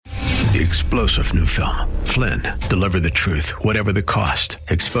The explosive new film, Flynn, deliver the truth, whatever the cost,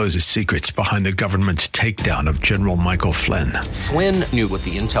 exposes secrets behind the government's takedown of General Michael Flynn. Flynn knew what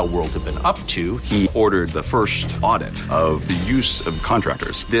the intel world had been up to. He ordered the first audit of the use of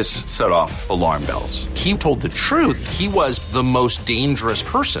contractors. This set off alarm bells. He told the truth. He was the most dangerous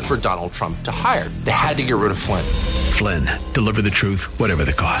person for Donald Trump to hire. They had to get rid of Flynn. Flynn, deliver the truth, whatever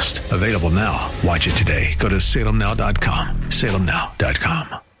the cost. Available now. Watch it today. Go to salemnow.com.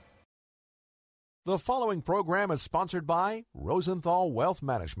 salemnow.com. The following program is sponsored by Rosenthal Wealth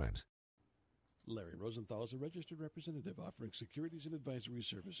Management. Larry Rosenthal is a registered representative offering securities and advisory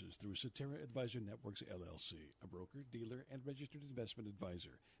services through Cetera Advisor Networks, LLC, a broker, dealer, and registered investment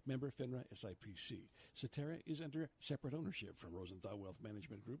advisor. Member FINRA SIPC. Cetera is under separate ownership from Rosenthal Wealth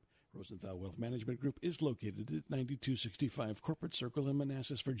Management Group. Rosenthal Wealth Management Group is located at 9265 Corporate Circle in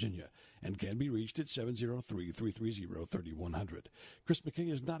Manassas, Virginia, and can be reached at 703-330-3100. Chris McKay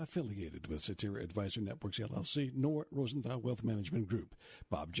is not affiliated with Cetera Advisor Networks, LLC, nor Rosenthal Wealth Management Group.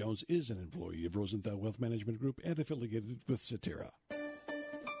 Bob Jones is an employee of Rosenthal Wealth Management Group and affiliated with Cetera.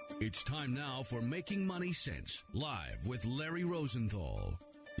 It's time now for Making Money Sense, live with Larry Rosenthal.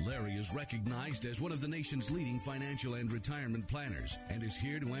 Larry is recognized as one of the nation's leading financial and retirement planners and is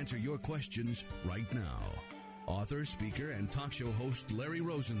here to answer your questions right now. Author, speaker, and talk show host Larry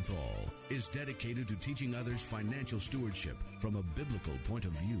Rosenthal is dedicated to teaching others financial stewardship from a biblical point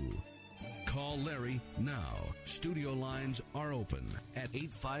of view. Call Larry now. Studio lines are open at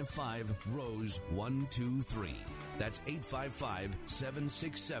 855-ROSE-123. That's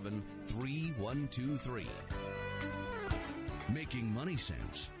 855-767-3123. Making Money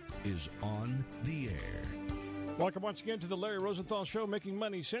Sense is on the air. Welcome once again to the Larry Rosenthal Show, Making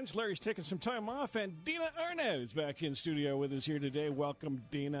Money Sense. Larry's taking some time off, and Dina Arnaz is back in studio with us here today. Welcome,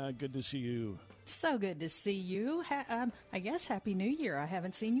 Dina. Good to see you. So good to see you. I guess Happy New Year. I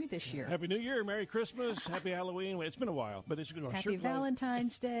haven't seen you this year. Happy New Year. Merry Christmas. Happy Halloween. Well, it's been a while, but it's going to Happy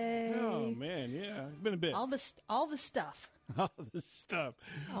Valentine's Day. Oh, man, yeah. It's been a bit. All the stuff. All the stuff.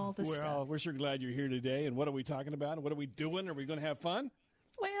 All the stuff. Well, we're sure glad you're here today. And what are we talking about? And what are we doing? Are we going to have fun?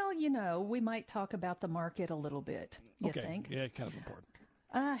 Well, we might talk about the market a little bit, you think? Yeah, kind of important.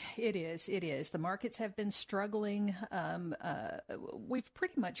 It is. The markets have been struggling. We've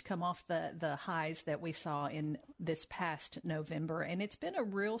pretty much come off the highs that we saw in this past November, and it's been a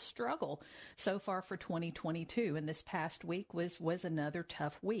real struggle so far for 2022. And this past week was another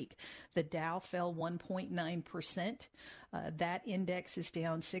tough week. The Dow fell 1.9%. That index is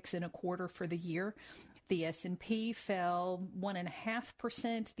down 6.25% for the year. The S&P fell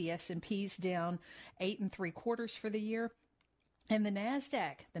 1.5%. The S&P's down 8.75% for the year. And the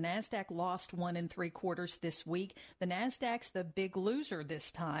NASDAQ lost 1.75% this week. The NASDAQ's the big loser this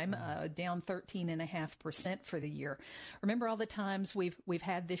time, down 13.5% for the year. Remember all the times we've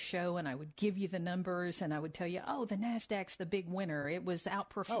had this show, and I would give you the numbers, and I would tell you, oh, the NASDAQ's the big winner. It was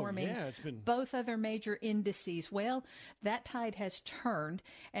outperforming both other major indices. Well, that tide has turned,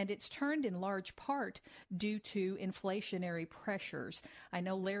 and it's turned in large part due to inflationary pressures. I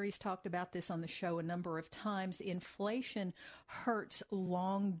know Larry's talked about this on the show a number of times. Inflation hurts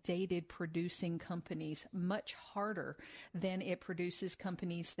long-dated producing companies much harder than it produces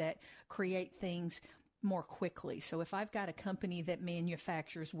companies that create things more quickly. So if I've got a company that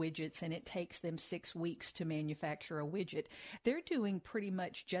manufactures widgets and it takes them 6 weeks to manufacture a widget, they're doing pretty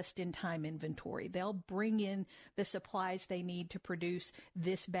much just-in-time inventory. They'll bring in the supplies they need to produce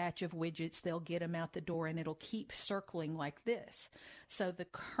this batch of widgets. They'll get them out the door, and it'll keep circling like this. So the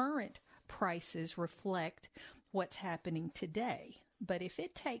current prices reflect what's happening today. But if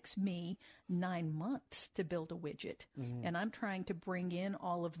it takes me 9 months to build a widget, and I'm trying to bring in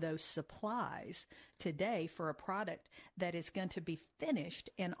all of those supplies today for a product that is going to be finished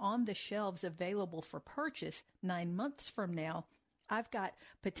and on the shelves available for purchase 9 months from now, I've got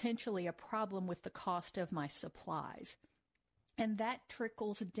potentially a problem with the cost of my supplies. And that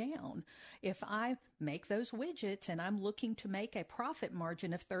trickles down. If I make those widgets and I'm looking to make a profit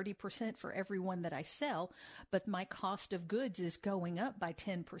margin of 30% for every one that I sell, but my cost of goods is going up by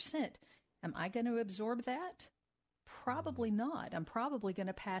 10%, am I going to absorb that? Probably not. I'm probably going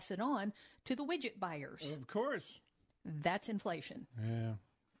to pass it on to the widget buyers. Of course. That's inflation. Yeah.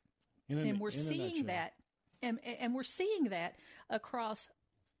 And we're seeing that. And we're seeing that across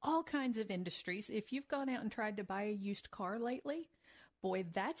all kinds of industries. If you've gone out and tried to buy a used car lately, boy,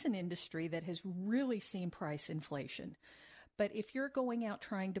 that's an industry that has really seen price inflation. But if you're going out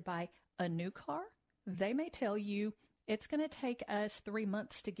trying to buy a new car, they may tell you it's going to take us 3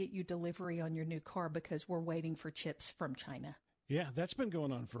 months to get you delivery on your new car because we're waiting for chips from China. Yeah, that's been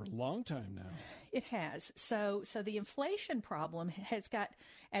going on for a long time now. It has. So the inflation problem has got,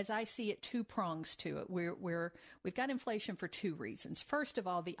 as I see it, two prongs to it. We've got inflation for two reasons. First of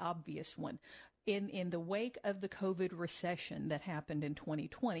all, the obvious one. In the wake of the COVID recession that happened in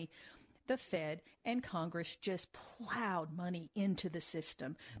 2020, the Fed and Congress just plowed money into the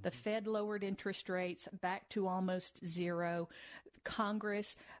system. The Fed lowered interest rates back to almost zero.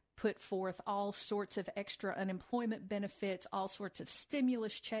 Congress put forth all sorts of extra unemployment benefits, all sorts of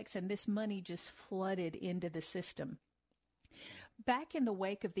stimulus checks, and this money just flooded into the system. Back in the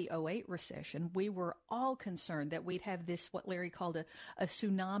wake of the 2008 recession, we were all concerned that we'd have this, what Larry called a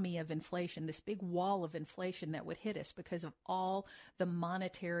tsunami of inflation, this big wall of inflation that would hit us because of all the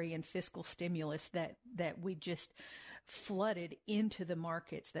monetary and fiscal stimulus that we just flooded into the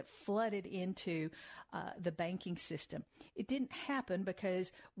markets, that flooded into the banking system. It didn't happen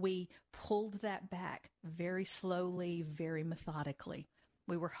because we pulled that back very slowly, very methodically.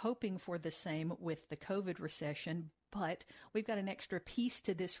 We were hoping for the same with the COVID recession, but we've got an extra piece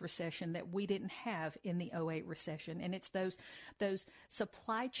to this recession that we didn't have in the 2008 recession, and it's those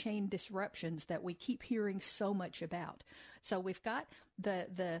supply chain disruptions that we keep hearing so much about. So we've got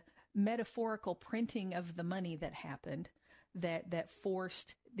the metaphorical printing of the money that happened that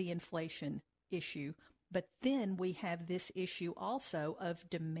forced the inflation issue, but then we have this issue also of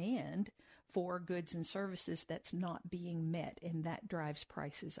demand for goods and services that's not being met, and that drives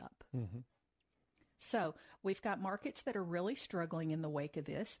prices up. Mm-hmm. So we've got markets that are really struggling in the wake of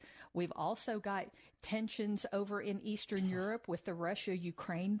this. We've also got tensions over in Eastern Europe with the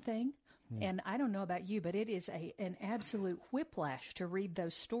Russia-Ukraine thing. And I don't know about you, but it is an absolute whiplash to read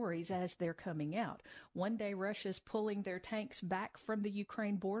those stories as they're coming out. One day Russia's pulling their tanks back from the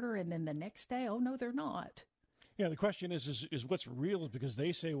Ukraine border, and then the next day, oh, no, they're not. Yeah, the question is what's real, because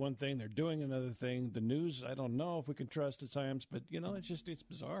they say one thing, they're doing another thing. The news, I don't know if we can trust at times, but, it's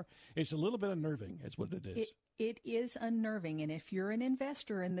bizarre. It's a little bit unnerving, is what it is. It is unnerving, and if you're an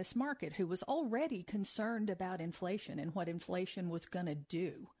investor in this market who was already concerned about inflation and what inflation was going to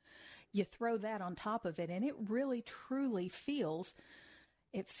do, you throw that on top of it, and it really, truly feels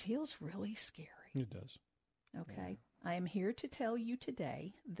really scary. It does. Okay. Yeah. I am here to tell you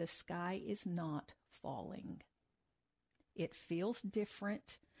today, the sky is not falling. It feels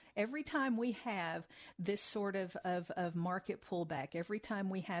different. Every time we have this sort of market pullback, every time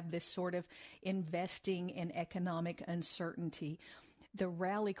we have this sort of investing in economic uncertainty, the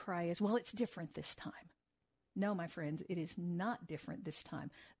rally cry is, well, it's different this time. No, my friends, it is not different this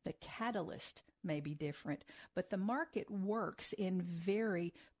time. The catalyst may be different, but the market works in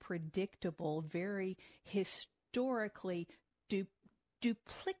very predictable, very historically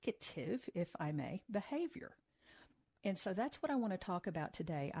duplicative, if I may, behavior. And so that's what I want to talk about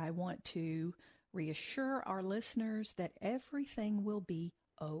today. I want to reassure our listeners that everything will be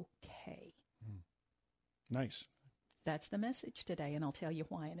okay. Nice. That's the message today, and I'll tell you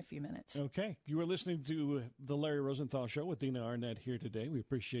why in a few minutes. Okay. You are listening to the Larry Rosenthal Show with Dina Arnett here today. We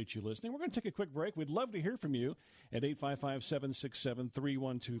appreciate you listening. We're going to take a quick break. We'd love to hear from you at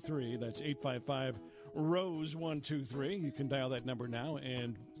 855-767-3123. That's 855-ROSE-123. You can dial that number now,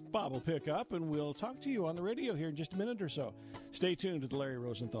 and Bob will pick up, and we'll talk to you on the radio here in just a minute or so. Stay tuned to the Larry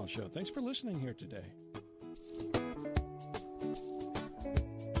Rosenthal Show. Thanks for listening here today.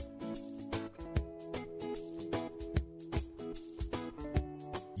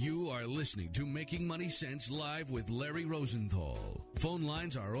 You are listening to Making Money Sense live with Larry Rosenthal. Phone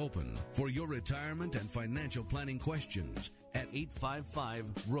lines are open for your retirement and financial planning questions at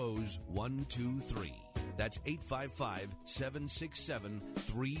 855-ROSE-123. That's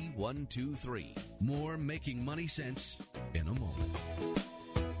 855-767-3123. More Making Money Sense in a moment.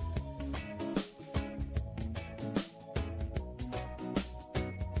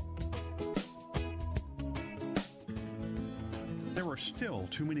 There are still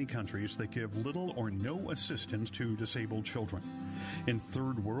too many countries that give little or no assistance to disabled children. In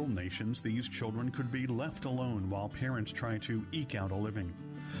third world nations, these children could be left alone while parents try to eke out a living.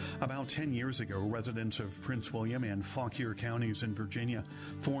 About 10 years ago, residents of Prince William and Fauquier counties in Virginia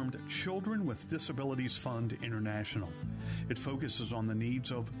formed Children with Disabilities Fund International. It focuses on the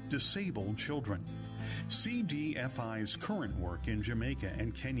needs of disabled children. CDFI's current work in Jamaica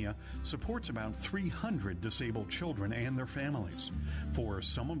and Kenya supports about 300 disabled children and their families. For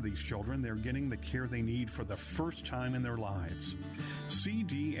some of these children, they're getting the care they need for the first time in their lives.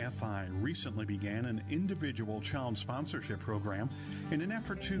 CDFI recently began an individual child sponsorship program in an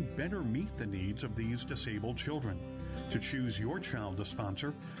effort to better meet the needs of these disabled children. To choose your child to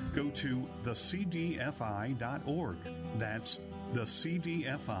sponsor, go to thecdfi.org. That's thecdfi.org.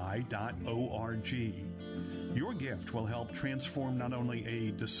 Your gift will help transform not only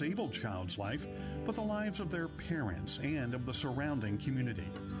a disabled child's life, but the lives of their parents and of the surrounding community.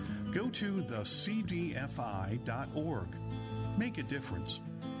 Go to thecdfi.org. Make a difference.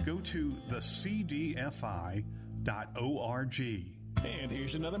 Go to thecdfi.org. And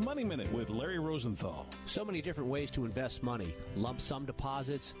here's another Money Minute with Larry Rosenthal. So many different ways to invest money. Lump sum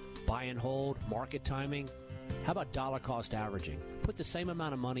deposits, buy and hold, market timing. How about dollar cost averaging? Put the same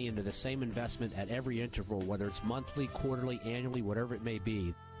amount of money into the same investment at every interval, whether it's monthly, quarterly, annually, whatever it may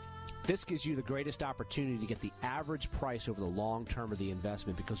be. This gives you the greatest opportunity to get the average price over the long term of the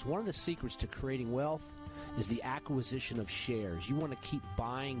investment, because one of the secrets to creating wealth is the acquisition of shares. You want to keep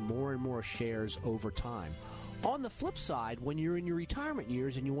buying more and more shares over time. On the flip side, when you're in your retirement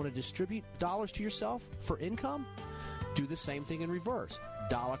years and you want to distribute dollars to yourself for income, do the same thing in reverse.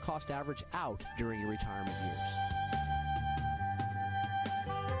 Dollar cost average out during your retirement years.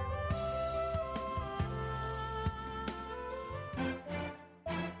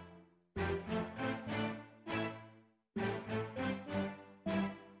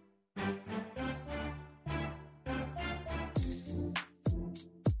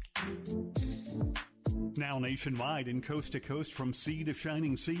 Now nationwide and coast to coast from sea to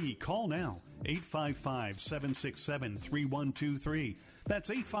shining sea. Call now, 855-767-3123.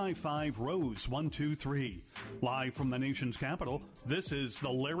 That's 855-ROSE-123. Live from the nation's capital, this is The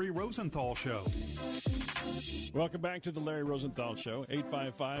Larry Rosenthal Show. Welcome back to the Larry Rosenthal Show.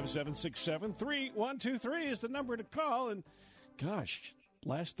 855-767-3123 is the number to call. And gosh,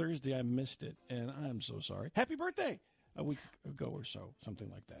 last Thursday I missed it, and I'm so sorry. Happy birthday! A week ago or so,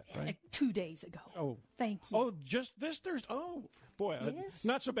 something like that, right? 2 days ago. Oh. Thank you. Oh, just this Thursday? Oh, boy. Yes.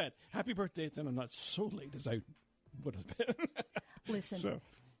 Not so bad. Happy birthday, then I'm not so late as I would have been. Listen,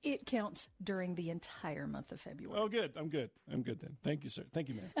 it counts during the entire month of February. Oh, good. I'm good then. Thank you, sir. Thank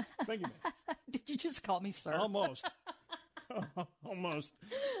you, ma'am. Thank you, ma'am. Did you just call me sir? Almost. Almost.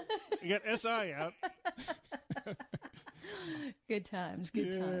 You got SI out. Good times.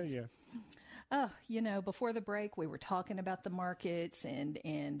 Good times. Yeah. Oh, before the break, we were talking about the markets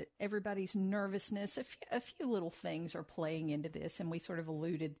and everybody's nervousness. A few little things are playing into this, and we sort of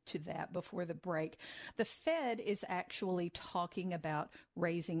alluded to that before the break. The Fed is actually talking about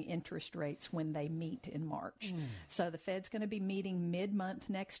raising interest rates when they meet in March. So the Fed's going to be meeting mid-month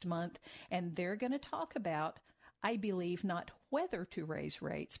next month, and they're going to talk about, I believe, not whether to raise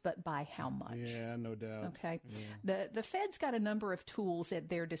rates, but by how much. Yeah, no doubt. Okay. Yeah. The Fed's got a number of tools at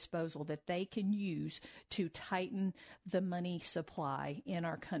their disposal that they can use to tighten the money supply in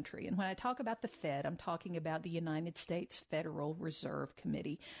our country. And when I talk about the Fed, I'm talking about the United States Federal Reserve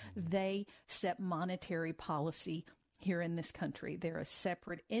Committee. They set monetary policy here in this country. They're a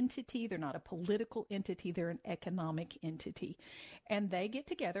separate entity. They're not a political entity. They're an economic entity. And they get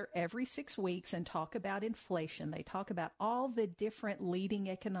together every 6 weeks and talk about inflation. They talk about all the different leading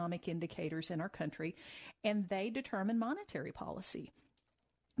economic indicators in our country, and they determine monetary policy.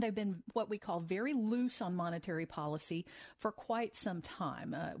 They've been what we call very loose on monetary policy for quite some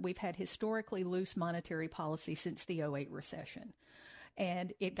time. We've had historically loose monetary policy since the 2008 recession.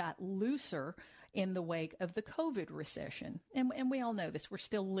 And it got looser in the wake of the COVID recession. And we all know this. We're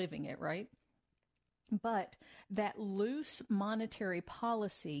still living it, right? But that loose monetary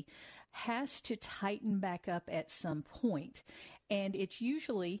policy has to tighten back up at some point. And it's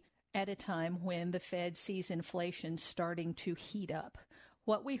usually at a time when the Fed sees inflation starting to heat up.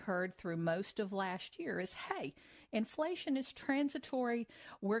 What we heard through most of last year is, hey, inflation is transitory.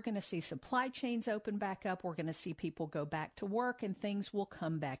 We're going to see supply chains open back up. We're going to see people go back to work, and things will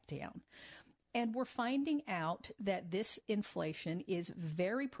come back down. And we're finding out that this inflation is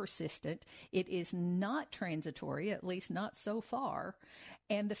very persistent. It is not transitory, at least not so far.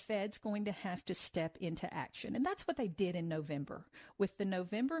 And the Fed's going to have to step into action. And that's what they did in November. With the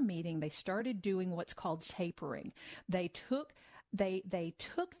November meeting, they started doing what's called tapering. They took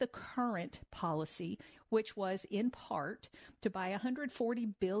the current policy, which was in part to buy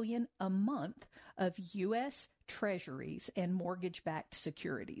 $140 billion a month of U.S. Treasuries and mortgage-backed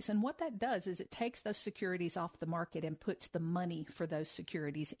securities. And what that does is it takes those securities off the market and puts the money for those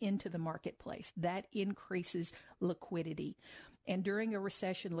securities into the marketplace. That increases liquidity. And during a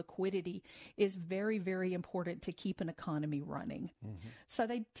recession, liquidity is very, very important to keep an economy running. Mm-hmm. So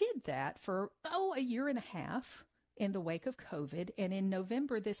they did that for, a year and a half. In the wake of COVID. And in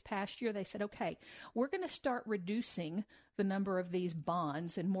November this past year, they said, okay, we're going to start reducing the number of these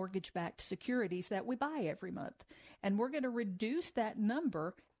bonds and mortgage-backed securities that we buy every month. And we're going to reduce that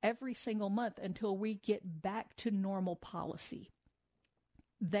number every single month until we get back to normal policy.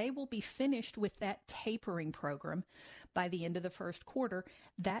 They will be finished with that tapering program by the end of the first quarter.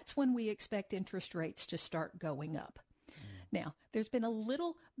 That's when we expect interest rates to start going up. Now, there's been a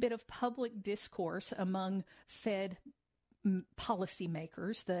little bit of public discourse among Fed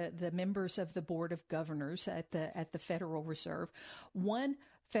policymakers, the members of the Board of Governors at the Federal Reserve. One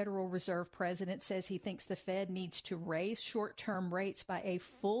Federal Reserve president says he thinks the Fed needs to raise short-term rates by a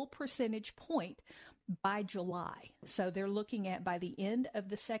full percentage point by July. So they're looking at, by the end of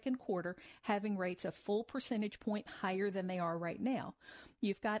the second quarter, having rates a full percentage point higher than they are right now.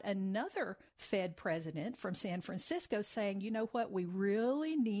 You've got another Fed president from San Francisco saying, you know what, we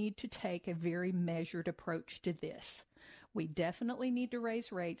really need to take a very measured approach to this. We definitely need to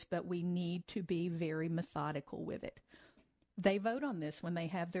raise rates, but we need to be very methodical with it. They vote on this when they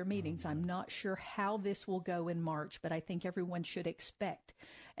have their meetings. I'm not sure how this will go in March, but I think everyone should expect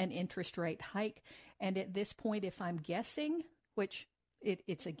an interest rate hike. And at this point, if I'm guessing, which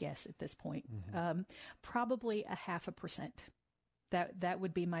it's a guess at this point, probably 0.5%. That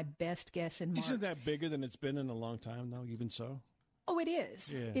would be my best guess in March. Isn't that bigger than it's been in a long time now, even so? Oh, it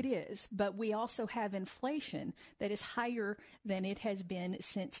is. Yeah. It is. But we also have inflation that is higher than it has been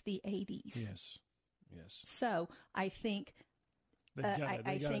since the 80s. Yes. Yes. So I think they got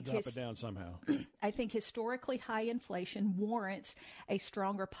to drop it down somehow. I think historically high inflation warrants a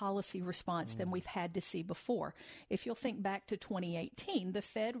stronger policy response than we've had to see before. If you'll think back to 2018, the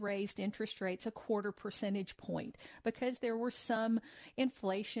Fed raised interest rates 0.25 percentage point because there were some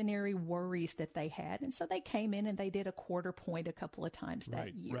inflationary worries that they had. And so they came in and they did 0.25 point a couple of times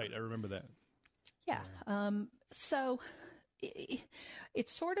that year. Right. I remember that. Yeah. So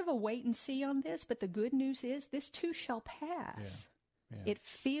it's sort of a wait and see on this, but the good news is this too shall pass. Yeah. Yeah. It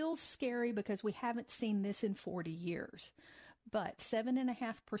feels scary because we haven't seen this in 40 years. But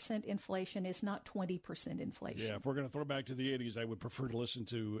 7.5% inflation is not 20% inflation. Yeah, if we're going to throw back to the 80s, I would prefer to listen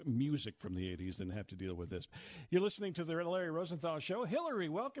to music from the 80s than have to deal with this. You're listening to the Larry Rosenthal Show. Hillary,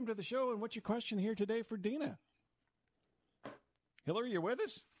 welcome to the show. And what's your question here today for Dina? Hillary, you with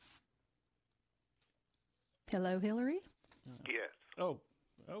us? Hello, Hillary? Yes. Oh,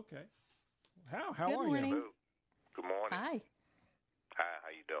 okay. How Good are morning. you? Good morning. Hi. Hi,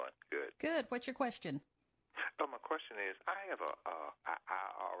 how you doing? Good. Good. What's your question? My question is, I have a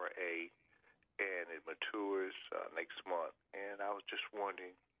IRA, and it matures next month, and I was just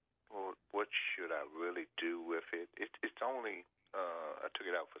wondering, well, what should I really do with it? It's only, I took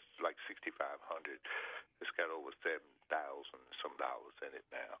it out for like $6,500. It's got over $7,000 some dollars in it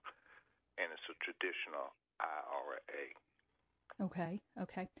now, and it's a traditional IRA. Okay.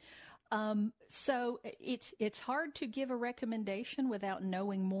 So it's hard to give a recommendation without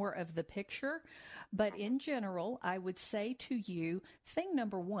knowing more of the picture. But in general, I would say to you, thing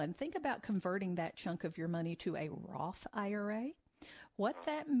number one, think about converting that chunk of your money to a Roth IRA. What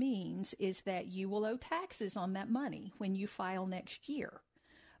that means is that you will owe taxes on that money when you file next year.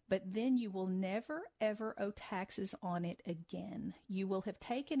 But then you will never, ever owe taxes on it again. You will have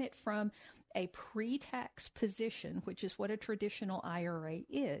taken it from a pre-tax position, which is what a traditional IRA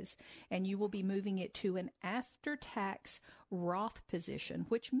is, and you will be moving it to an after-tax Roth position,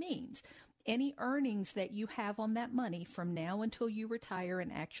 which means any earnings that you have on that money from now until you retire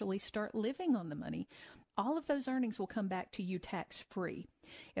and actually start living on the money, all of those earnings will come back to you tax-free.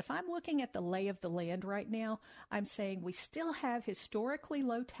 If I'm looking at the lay of the land right now, I'm saying we still have historically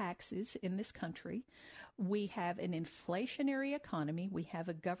low taxes in this country. We have an inflationary economy. We have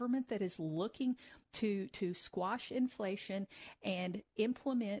a government that is looking to squash inflation and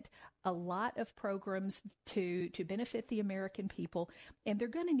implement a lot of programs to benefit the American people, and they're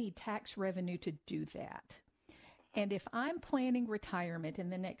going to need tax revenue to do that. And if I'm planning retirement in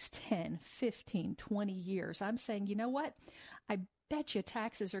the next 10, 15, 20 years, I'm saying, you know what? I bet you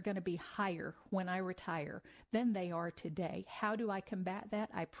taxes are going to be higher when I retire than they are today. How do I combat that?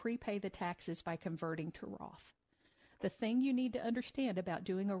 I prepay the taxes by converting to Roth. The thing you need to understand about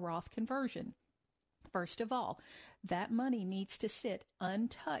doing a Roth conversion, first of all, that money needs to sit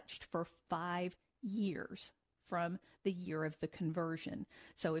untouched for 5 years from the year of the conversion.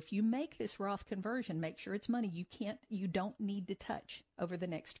 So if you make this Roth conversion, make sure it's money you don't need to touch over the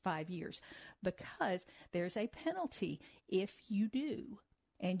next 5 years, because there's a penalty if you do,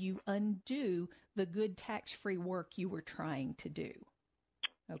 and you undo the good tax-free work you were trying to do.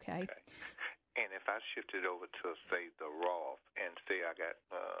 Okay? And if I shifted over to, say, the Roth, and say I got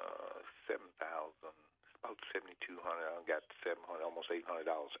 $7,000, about $7,200, I got $700, almost $800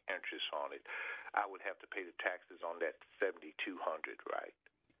 interest on it, I would have to pay the taxes on that $7,200, right?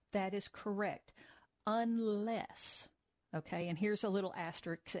 That is correct, unless, okay, and here's a little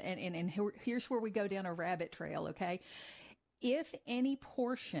asterisk, and here's where we go down a rabbit trail, okay? If any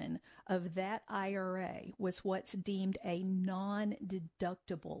portion of that IRA was what's deemed a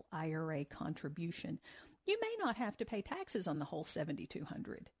non-deductible IRA contribution, you may not have to pay taxes on the whole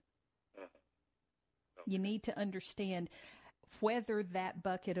 $7,200. You need to understand whether that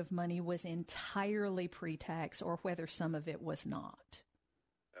bucket of money was entirely pre-tax or whether some of it was not.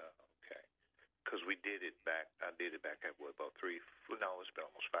 Okay. Because I did it back at about it's been almost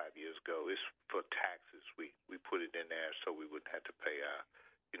 5 years ago. It's for taxes. We put it in there so we wouldn't have to pay our,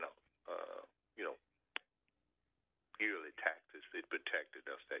 yearly taxes. It protected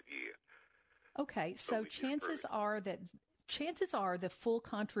us that year. Okay, so chances are the full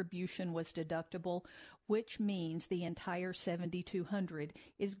contribution was deductible, which means the entire $7,200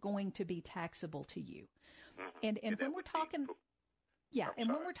 is going to be taxable to you. Mm-hmm. And when we're talking, when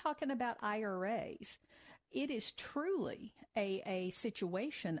we're talking about IRAs, it is truly a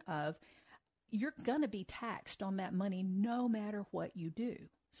situation of you're going to be taxed on that money no matter what you do.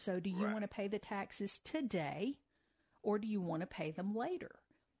 So do you want to pay the taxes today, or do you want to pay them later?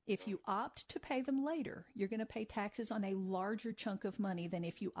 If you opt to pay them later, you're going to pay taxes on a larger chunk of money than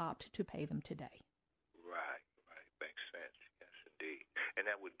if you opt to pay them today. Right. Makes sense. Yes, indeed. And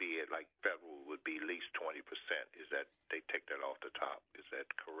that would be like federal would be at least 20%. Is that they take that off the top? Is that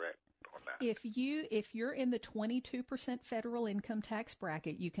correct or not? If you're in the 22% federal income tax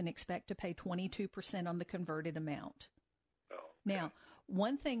bracket, you can expect to pay 22% on the converted amount. Oh, okay. Now,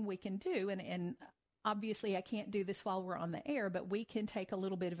 one thing we can do, and obviously I can't do this while we're on the air, but we can take a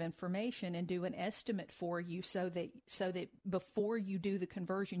little bit of information and do an estimate for you so that before you do the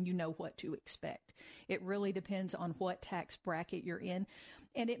conversion, you know what to expect. It really depends on what tax bracket you're in.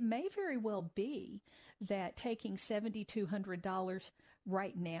 And it may very well be that taking $7,200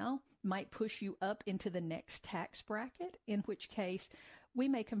 right now might push you up into the next tax bracket, in which case we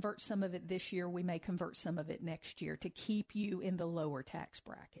may convert some of it this year. We may convert some of it next year to keep you in the lower tax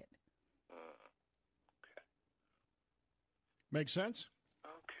bracket. Makes sense?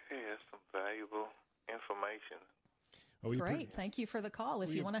 Okay, that's some valuable information. Great. Thank you for the call.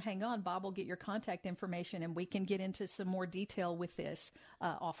 If you want to hang on, Bob will get your contact information, and we can get into some more detail with this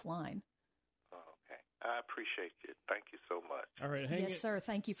offline. Okay. I appreciate it. Thank you so much. All right. Yes, sir.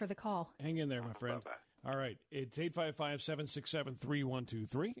 Thank you for the call. Hang in there, my friend. Bye-bye. All right. It's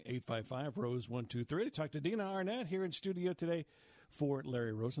 855-767-3123, 855-ROSE-123. To talk to Dina Arnett here in studio today for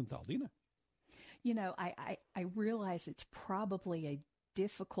Larry Rosenthal. Dina. You know, I realize it's probably a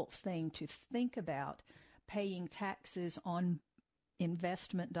difficult thing to think about paying taxes on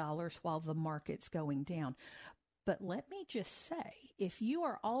investment dollars while the market's going down. But let me just say, if you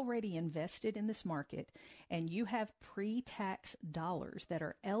are already invested in this market and you have pre-tax dollars that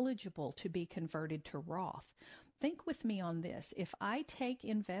are eligible to be converted to Roth, think with me on this. If I take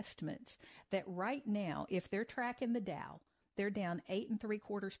investments that right now, if they're tracking the Dow, they're down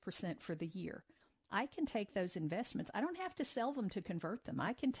 8.75% for the year. I can take those investments. I don't have to sell them to convert them.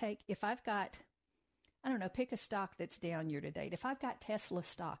 I can take, if I've got, pick a stock that's down year to date. If I've got Tesla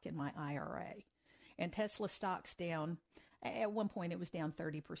stock in my IRA and Tesla stock's down, at one point it was down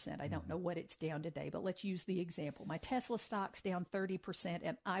 30%. I don't know what it's down today, but let's use the example. My Tesla stock's down 30%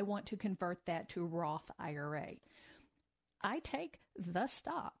 and I want to convert that to Roth IRA. I take the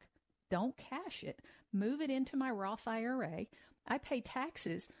stock, don't cash it, move it into my Roth IRA. I pay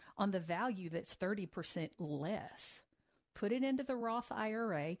taxes on the value that's 30% less. Put it into the Roth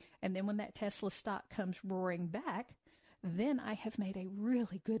IRA, and then when that Tesla stock comes roaring back, then I have made a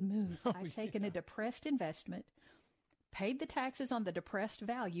really good move. I've taken a depressed investment, paid the taxes on the depressed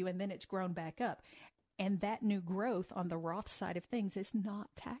value, and then it's grown back up. And that new growth on the Roth side of things is not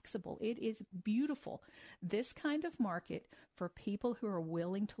taxable. It is beautiful. This kind of market, for people who are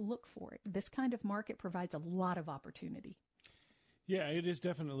willing to look for it, this kind of market provides a lot of opportunity. Yeah, it is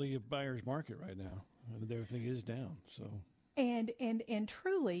definitely a buyer's market right now. Everything is down. So, and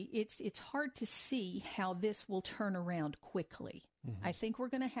truly, it's hard to see how this will turn around quickly. Mm-hmm. I think we're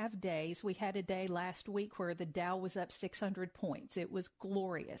going to have days. We had a day last week where the Dow was up 600 points. It was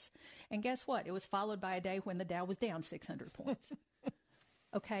glorious. And guess what? It was followed by a day when the Dow was down 600 points.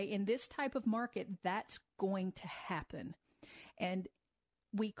 Okay, in this type of market, that's going to happen. And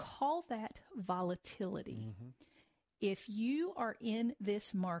we call that volatility. Mm-hmm. If you are in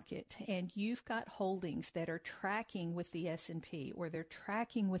this market and you've got holdings that are tracking with the S&P or they're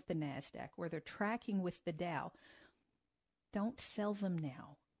tracking with the NASDAQ or they're tracking with the Dow, don't sell them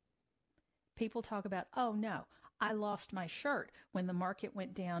now. People talk about, oh no, I lost my shirt when the market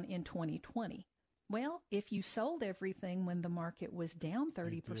went down in 2020. Well, if you sold everything when the market was down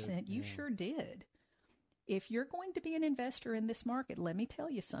 30%, you sure did. if you're going to be an investor in this market, let me tell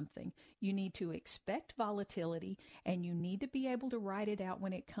you something. You need to expect volatility, and you need to be able to ride it out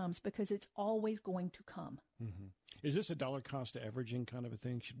when it comes, because it's always going to come. Mm-hmm. Is this a dollar cost averaging kind of a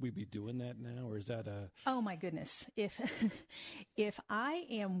thing? Should we be doing that now, or is that a... Oh, my goodness. If I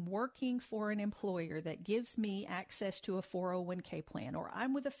am working for an employer that gives me access to a 401k plan, or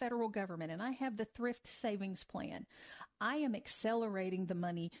I'm with the federal government and I have the thrift savings plan, I am accelerating the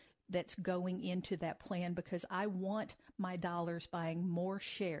money that's going into that plan because I want my dollars buying more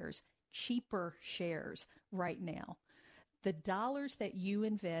shares, cheaper shares right now. The dollars that you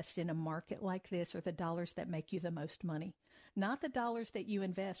invest in a market like this are the dollars that make you the most money, not the dollars that you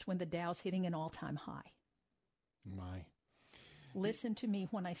invest when the Dow's hitting an all-time high. My. Listen to me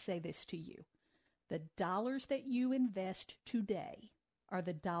when I say this to you. The dollars that you invest today are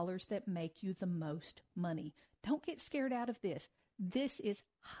the dollars that make you the most money. Don't get scared out of this. This is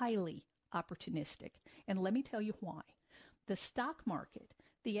highly opportunistic. And let me tell you why. The stock market,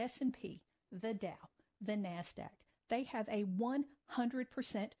 the S&P, the Dow, the NASDAQ, they have a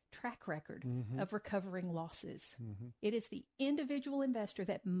 100% track record of recovering losses. Mm-hmm. It is the individual investor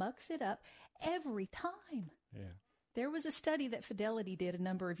that mucks it up every time. Yeah. There was a study that Fidelity did a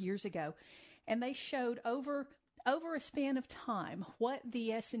number of years ago, and they showed over a span of time what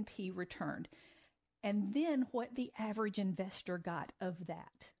the S&P returned, and then what the average investor got of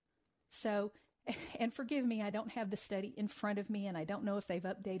that. So, and forgive me, I don't have the study in front of me, and I don't know if they've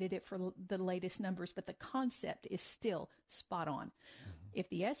updated it for the latest numbers, but the concept is still spot on. Mm-hmm. If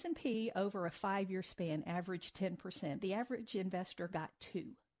the S&P over a 5-year span averaged 10%, the average investor got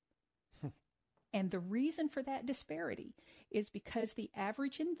 2%. And the reason for that disparity is because the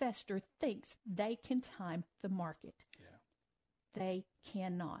average investor thinks they can time the market. Yeah. They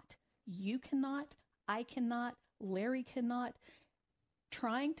cannot. You cannot. I cannot. Larry cannot.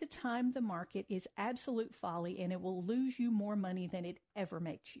 Trying to time the market is absolute folly, and it will lose you more money than it ever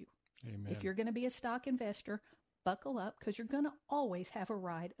makes you. Amen. If you're going to be a stock investor, buckle up, because you're going to always have a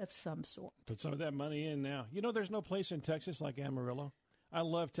ride of some sort. Put some of that money in now. You know, there's no place in Texas like Amarillo. I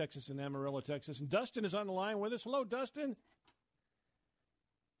love Texas and Amarillo, Texas. And Dustin is on the line with us. Hello, Dustin.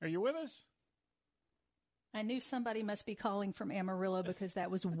 Are you with us? I knew somebody must be calling from Amarillo because that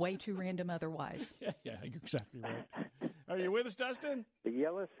was way too random otherwise. Yeah, you're exactly right. Are you with us, Dustin? The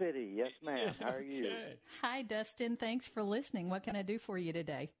Yellow City. Yes, ma'am. How are you? Okay. Hi, Dustin. Thanks for listening. What can I do for you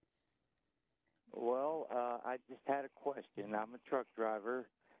today? Well, I just had a question. I'm a truck driver,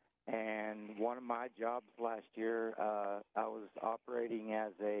 and one of my jobs last year, I was operating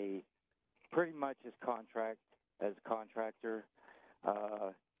as pretty much as a contractor,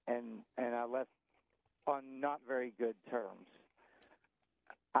 and I left on not very good terms.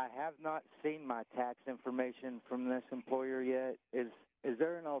 I have not seen my tax information from this employer yet. Is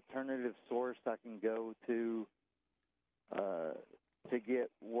there an alternative source I can go to get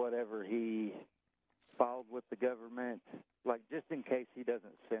whatever he filed with the government, like just in case he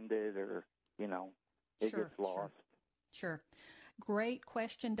doesn't send it or, it gets lost? Sure. Great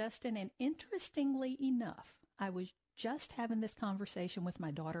question, Dustin. And interestingly enough, I was just having this conversation with my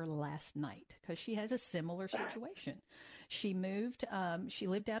daughter last night because she has a similar situation. She moved, she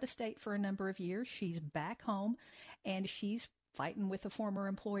lived out of state for a number of years. She's back home, and she's fighting with a former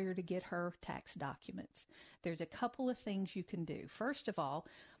employer to get her tax documents. There's a couple of things you can do. First of all,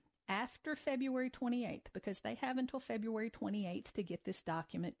 after February 28th, because they have until February 28th to get this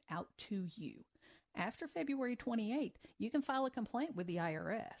document out to you. After February 28th, you can file a complaint with the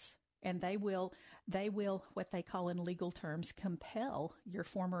IRS. And they will, what they call in legal terms, compel your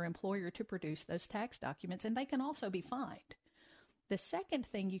former employer to produce those tax documents, and they can also be fined. The second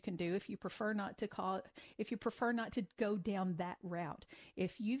thing you can do, if you prefer not to go down that route,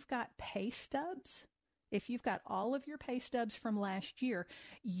 if you've got pay stubs, if you've got all of your pay stubs from last year,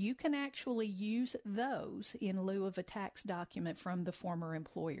 you can actually use those in lieu of a tax document from the former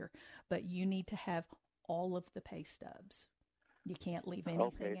employer, but you need to have all of the pay stubs. You can't leave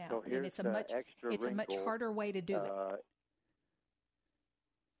anything out, and it's a much harder way to do it.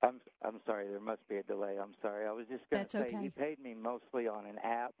 I'm sorry, there must be a delay. I'm sorry. I was just going to say, okay. He paid me mostly on an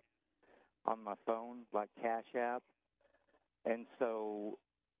app on my phone, like Cash App, and so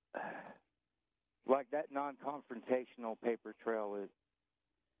like that non-confrontational paper trail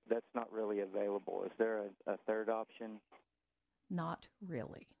that's not really available. Is there a third option? Not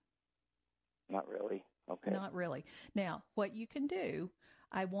really. Not really. Okay. Not really. Now, what you can do,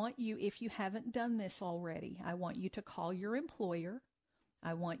 I want you, if you haven't done this already, I want you to call your employer.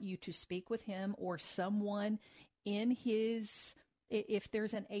 I want you to speak with him or someone in his if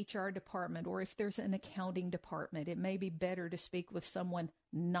there's an HR department or if there's an accounting department, it may be better to speak with someone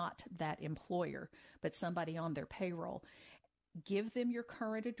not that employer, but somebody on their payroll. Give them your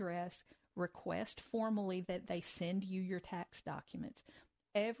current address, request formally that they send you your tax documents.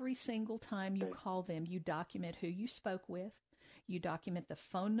 Every single time you call them, you document who you spoke with, you document the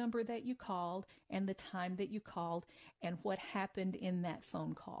phone number that you called and the time that you called and what happened in that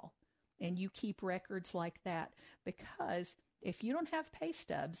phone call. And you keep records like that, because if you don't have pay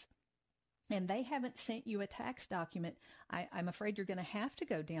stubs and they haven't sent you a tax document, I'm afraid you're going to have to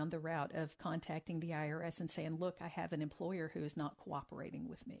go down the route of contacting the IRS and saying, look, I have an employer who is not cooperating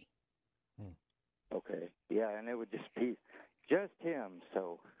with me. Okay. Yeah, and it would just be just him.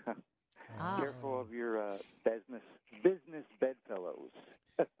 So careful of your business bedfellows.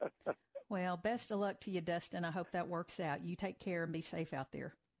 Well, best of luck to you, Dustin. I hope that works out. You take care and be safe out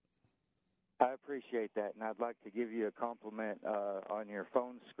there. I appreciate that, and I'd like to give you a compliment on your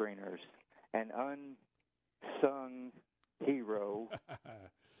phone screeners. An unsung hero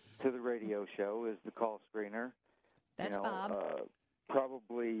to the radio show is the call screener. That's Bob.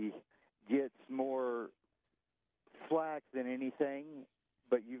 Probably gets more flack than anything,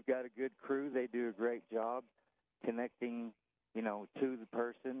 but you've got a good crew. They do a great job connecting, to the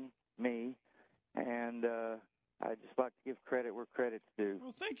person, me, and I just like to give credit where credit's due.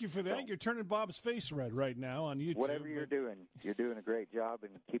 Well, thank you for that. So, you're turning Bob's face red right now on YouTube. Whatever you're doing a great job,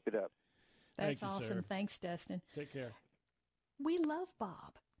 and keep it up. That's awesome. Sir. Thanks, Dustin. Take care. We love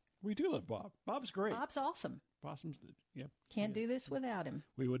Bob. We do love Bob. Bob's great. Bob's awesome. Yep. Can't do this without him.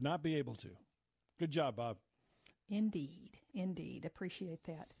 We would not be able to. Good job, Bob. Indeed. Appreciate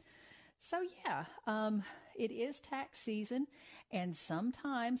that. So, it is tax season, and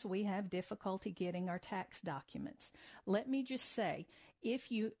sometimes we have difficulty getting our tax documents. Let me just say,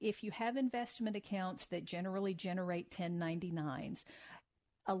 if you have investment accounts that generally generate 1099s,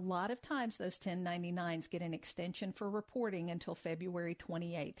 a lot of times those 1099s get an extension for reporting until February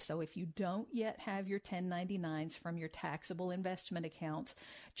 28th. So if you don't yet have your 1099s from your taxable investment accounts,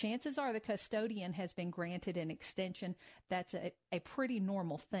 chances are the custodian has been granted an extension. That's a pretty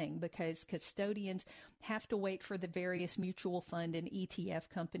normal thing, because custodians have to wait for the various mutual fund and ETF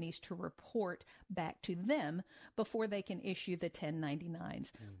companies to report back to them before they can issue the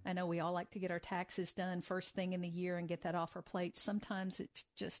 1099s. I know we all like to get our taxes done first thing in the year and get that off our plate. Sometimes it's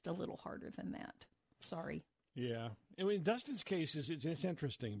just a little harder than that. Sorry. Yeah. In Dustin's case, it's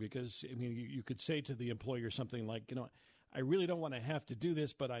interesting because, you could say to the employer something like, I really don't want to have to do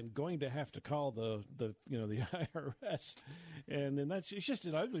this, but I'm going to have to call the IRS. And then it's just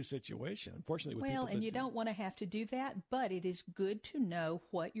an ugly situation, unfortunately. And you don't want to have to do that, but it is good to know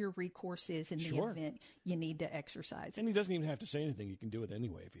what your recourse is in the event you need to exercise. And he doesn't even have to say anything. He can do it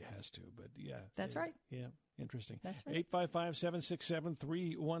anyway if he has to. But yeah. That's right. Yeah. Interesting. That's right.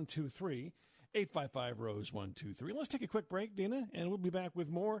 855-767-3123. 855-ROSE-123. Let's take a quick break, Dina, and we'll be back with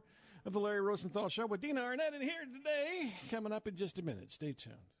more of the Larry Rosenthal Show with Dina Arnett in here today. Coming up in just a minute. Stay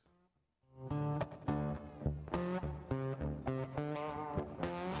tuned.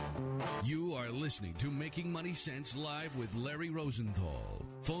 You are listening to Making Money Sense live with Larry Rosenthal.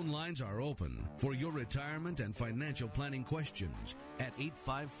 Phone lines are open for your retirement and financial planning questions at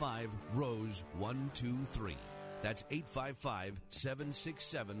 855-ROSE-123. That's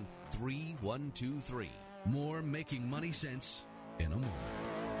 855-767-3123. More Making Money Sense in a moment.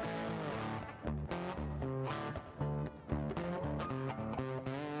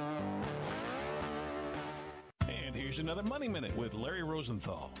 And here's another Money Minute with Larry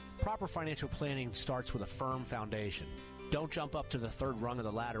Rosenthal. Proper financial planning starts with a firm foundation. Don't jump up to the third rung of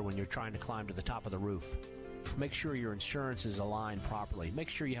the ladder when you're trying to climb to the top of the roof. Make sure your insurance is aligned properly. Make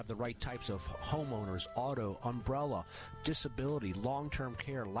sure you have the right types of homeowners, auto, umbrella, disability, long-term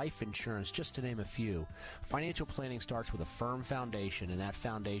care, life insurance, just to name a few. Financial planning starts with a firm foundation, and that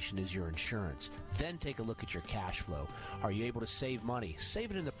foundation is your insurance. Then take a look at your cash flow. Are you able to save money?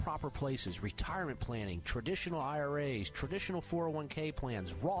 Save it in the proper places. Retirement planning, traditional IRAs, traditional 401k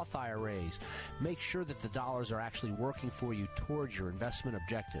plans, Roth IRAs. Make sure that the dollars are actually working for you towards your investment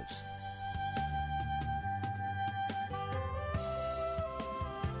objectives.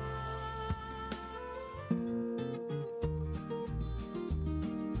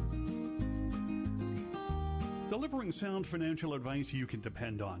 Delivering sound financial advice you can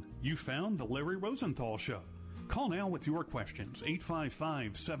depend on. You found The Larry Rosenthal Show. Call now with your questions,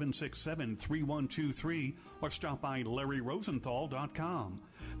 855-767-3123, or stop by LarryRosenthal.com.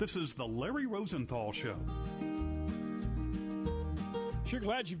 This is The Larry Rosenthal Show. Sure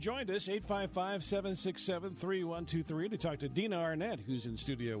glad you've joined us. 855-767-3123 to talk to Dina Arnett, who's in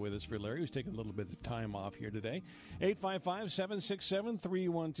studio with us for Larry, who's taking a little bit of time off here today.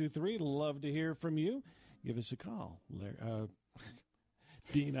 855-767-3123. Love to hear from you. Give us a call.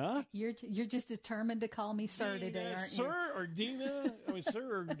 Dina? You're just determined to call me sir today, aren't you? Sir or Dina? I mean, sir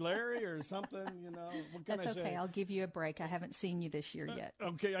or Larry or something, What can That's I say? okay. I'll give you a break. I haven't seen you this year yet.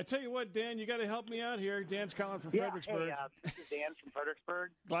 Okay, I tell you what, Dan, you got to help me out here. Dan's calling from Fredericksburg. Hey, this is Dan from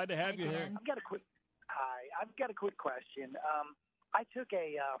Fredericksburg. Glad to have you here. I've got a quick question. I took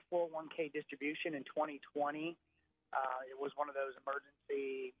a 401k distribution in 2020. It was one of those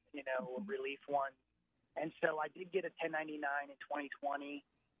emergency, relief ones. And so I did get a 1099 in 2020,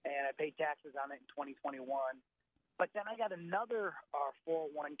 and I paid taxes on it in 2021. But then I got another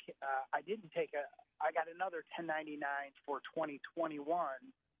 401k. I got another 1099 for 2021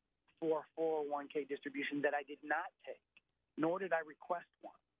 for 401k distribution that I did not take, nor did I request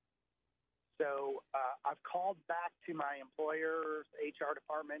one. So I've called back to my employer's HR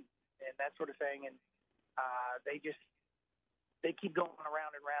department and that sort of thing, and they keep going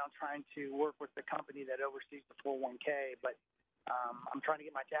around and around trying to work with the company that oversees the 401k. But I'm trying to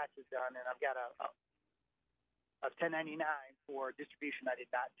get my taxes done, and I've got a 1099 for a distribution I did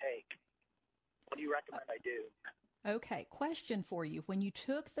not take. What do you recommend I do? Okay, question for you. When you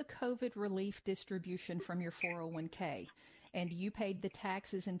took the COVID relief distribution from your 401k and you paid the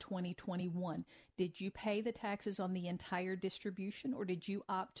taxes in 2021, did you pay the taxes on the entire distribution, or did you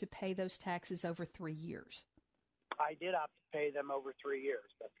opt to pay those taxes over 3 years? I did opt to pay them over 3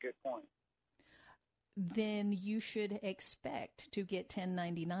 years. That's a good point. Then you should expect to get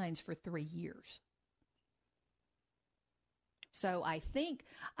 1099s for 3 years. So I think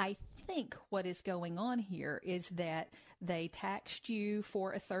what is going on here is that they taxed you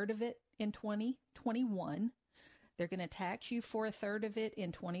for a third of it in 2021. They're going to tax you for a third of it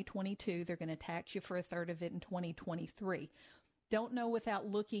in 2022. They're going to tax you for a third of it in 2023. Don't know without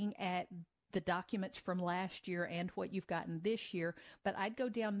looking at the documents from last year and what you've gotten this year, but I'd go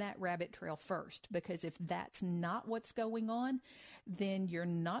down that rabbit trail first, because if that's not what's going on, then you're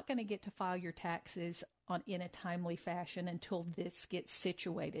not going to get to file your taxes in a timely fashion until this gets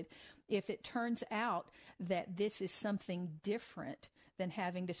situated. If it turns out that this is something different than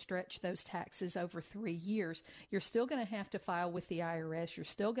having to stretch those taxes over 3 years, you're still going to have to file with the IRS. You're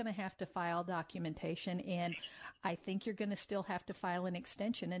still going to have to file documentation, and I think you're going to still have to file an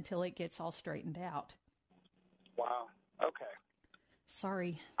extension until it gets all straightened out. Wow. Okay.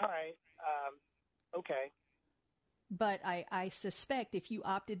 Sorry. All right. Okay. But I suspect if you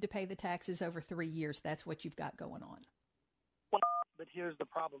opted to pay the taxes over 3 years, that's what you've got going on. Well, but here's the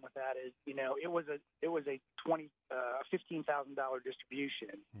problem with that is, it was a $15,000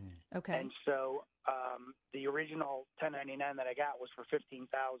 distribution. Okay. And so the original 1099 that I got was for $15,000,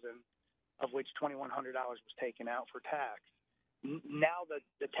 of which $2,100 was taken out for tax. Now the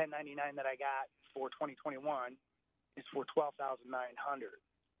 1099 that I got for 2021 is for $12,900.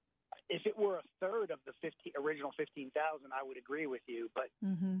 If it were a third of the original $15,000, I would agree with you. But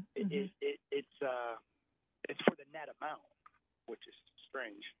it's for the net amount, which is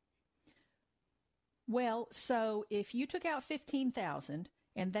strange. Well, so if you took out $15,000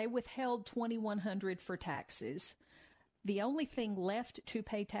 and they withheld $2,100 for taxes, the only thing left to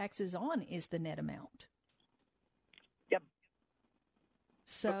pay taxes on is the net amount. Yep.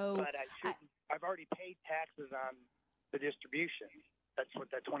 So, but I've already paid taxes on the distribution. That's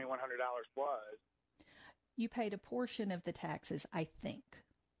what that $2,100 was. You paid a portion of the taxes, I think.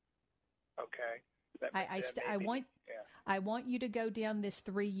 Okay. I want you to go down this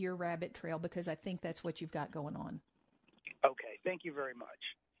 3-year rabbit trail, because I think that's what you've got going on. Okay. Thank you very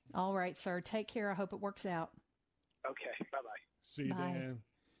much. All right, sir. Take care. I hope it works out. Okay. Bye-bye. See you, Dan.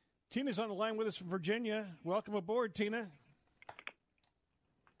 Tina's on the line with us from Virginia. Welcome aboard, Tina.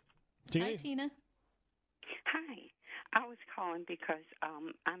 Hi, Tina. Hi. I was calling because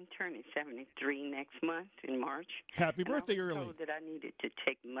I'm turning 73 next month in March. Happy birthday I was early. told that I needed to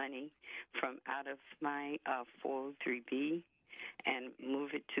take money from out of my 403B and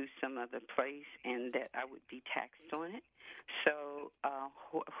move it to some other place, and that I would be taxed on it. So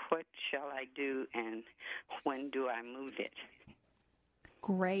what shall I do, and when do I move it?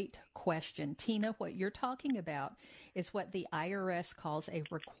 Great question. Tina, what you're talking about is what the IRS calls a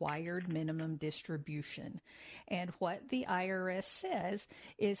required minimum distribution. And what the IRS says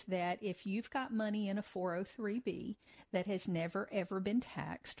is that if you've got money in a 403B that has never, ever been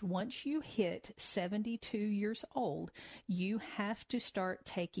taxed, once you hit 72 years old, you have to start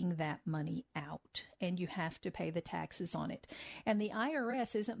taking that money out and you have to pay the taxes on it. And the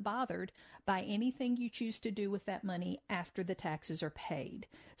IRS isn't bothered by anything you choose to do with that money after the taxes are paid.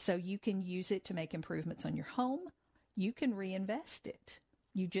 So you can use it to make improvements on your home. You can reinvest it.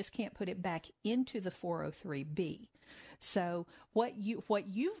 You just can't put it back into the 403B. So what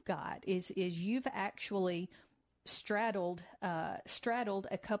you've got is you've actually straddled a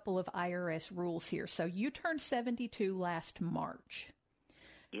couple of IRS rules here. So you turned 72 last March.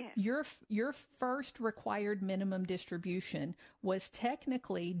 Yeah. Your first required minimum distribution was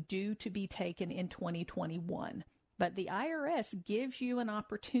technically due to be taken in 2021. But the IRS gives you an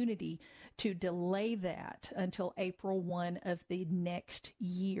opportunity to delay that until April 1 of the next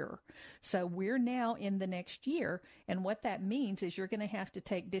year. So we're now in the next year. And what that means is you're going to have to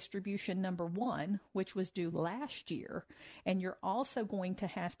take distribution number 1, which was due last year. And you're also going to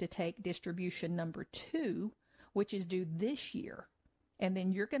have to take distribution number 2, which is due this year. And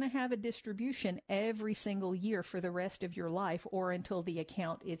then you're going to have a distribution every single year for the rest of your life or until the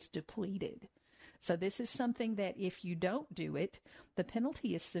account is depleted. So this is something that if you don't do it, the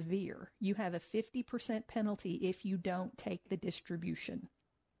penalty is severe. You have a 50% penalty if you don't take the distribution.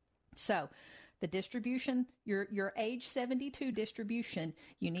 So the distribution, your age 72 distribution,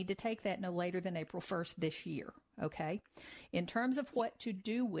 you need to take that no later than April 1st this year, okay? In terms of what to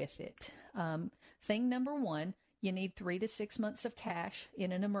do with it, thing number 1, you need 3 to 6 months of cash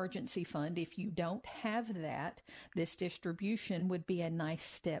in an emergency fund. If you don't have that, this distribution would be a nice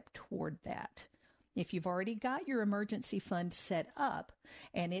step toward that. If you've already got your emergency fund set up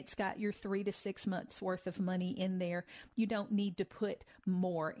and it's got your 3 to 6 months worth of money in there, you don't need to put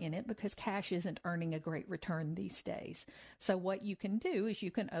more in it because cash isn't earning a great return these days. So what you can do is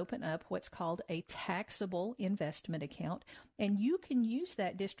you can open up what's called a taxable investment account, and you can use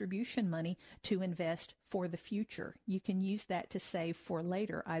that distribution money to invest for the future. You can use that to save for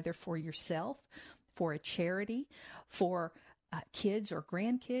later, either for yourself, for a charity, for kids or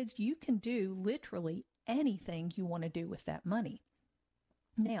grandkids. You can do literally anything you want to do with that money.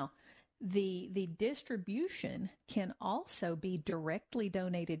 Now, the distribution can also be directly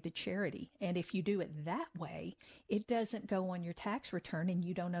donated to charity. And if you do it that way, it doesn't go on your tax return and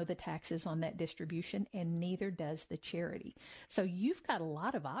you don't owe the taxes on that distribution, and neither does the charity. So you've got a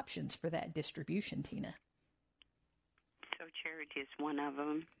lot of options for that distribution, Tina. So charity is one of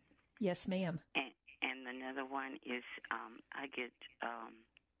them? Yes, ma'am. And another one is I get,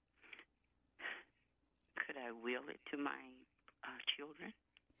 could I will it to my children?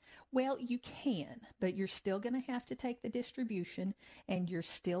 Well, you can, but you're still going to have to take the distribution and you're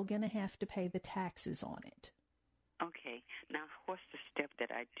still going to have to pay the taxes on it. Okay. Now, what's the step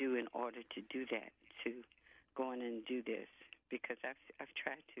that I do in order to do that, to go in and do this? Because I've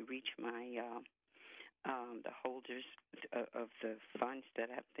tried to reach my the holders of the funds that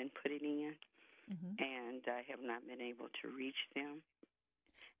I've been putting in. Mm-hmm. And I have not been able to reach them.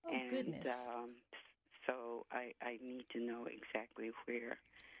 Oh, goodness. So I need to know exactly where.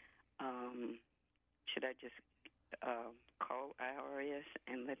 Should I just call IRS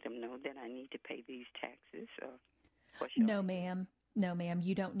and let them know that I need to pay these taxes? Or No, ma'am. No, ma'am,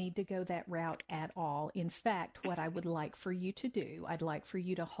 you don't need to go that route at all. In fact, what I would like for you to do, I'd like for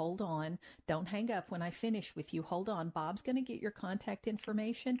you to hold on. Don't hang up when I finish with you. Hold on. Bob's going to get your contact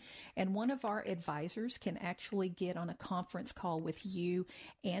information, and one of our advisors can actually get on a conference call with you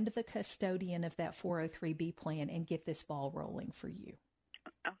and the custodian of that 403B plan and get this ball rolling for you.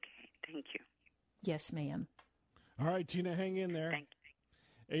 Okay. Thank you. Yes, ma'am. All right, Tina, hang in there. Thank you.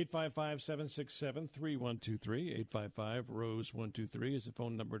 855-767-3123. 855-ROSE-123 is the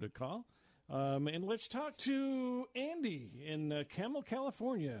phone number to call. And let's talk to Andy in Camel,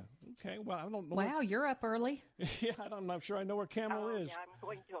 California. Okay, well, I don't know. Wow, you're up early. Yeah, I'm not sure I know where Camel is. Yeah, I'm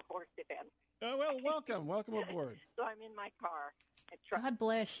going to a horse event. Oh, well, welcome. Welcome aboard. So I'm in my car. God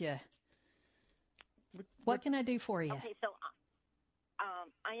bless you. What can I do for you? Okay, so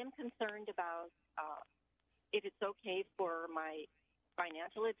I am concerned about if it's okay for my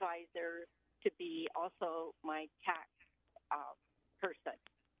financial advisor to be also my tax person.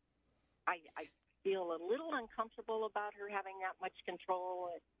 I feel a little uncomfortable about her having that much control,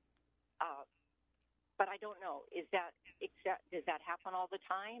 but I don't know. Does that happen all the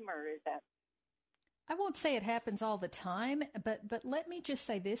time, or is that? I won't say it happens all the time, but let me just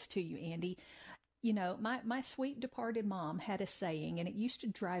say this to you, Andy. you know, my sweet departed mom had a saying, and it used to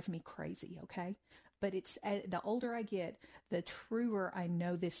drive me crazy, okay? But it's the older I get, the truer I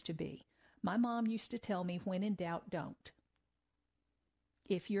know this to be. My mom used to tell me, when in doubt, don't.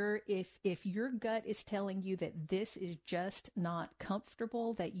 If your gut is telling you that this is just not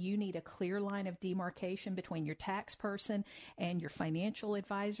comfortable, that you need a clear line of demarcation between your tax person and your financial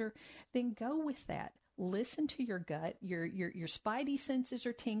advisor, then go with that. Listen to your gut. Your spidey senses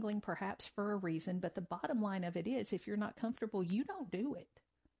are tingling, perhaps for a reason, but the bottom line of it is, if you're not comfortable, you don't do it.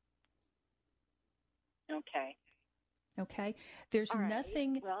 Okay. Okay. There's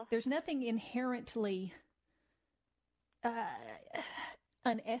nothing inherently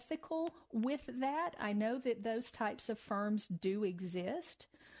unethical with that. I know that those types of firms do exist.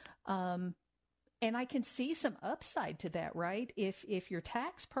 And I can see some upside to that, right? If your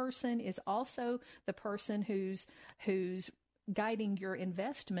tax person is also the person who's guiding your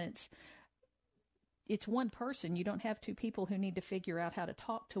investments, it's one person. You don't have two people who need to figure out how to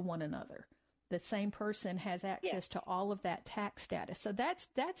talk to one another. The same person has access to all of that tax status. So that's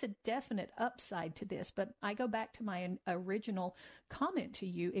a definite upside to this. But I go back to my original comment to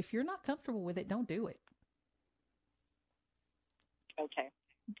you. If you're not comfortable with it, don't do it. Okay.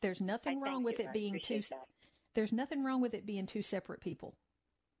 There's nothing wrong with it being two. There's nothing wrong with it being two separate people.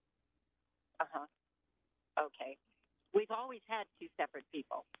 Okay. We've always had two separate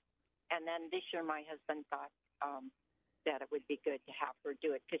people, and then this year my husband thought that it would be good to have her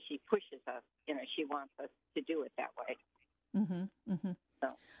do it because she pushes us. You know, she wants us to do it that way.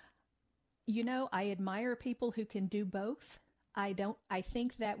 So, you know, I admire people who can do both. I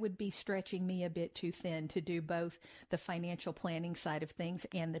think that would be stretching me a bit too thin to do both the financial planning side of things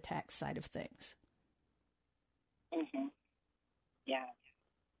and the tax side of things. Yeah.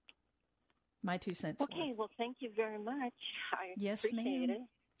 My 2 cents. Okay. Well, thank you very much. I appreciate it.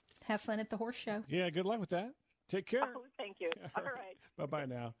 Have fun at the horse show. Yeah. Good luck with that. Take care. Oh, thank you. All right. Bye-bye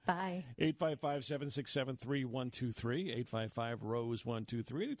now. Bye. 855-767-3123,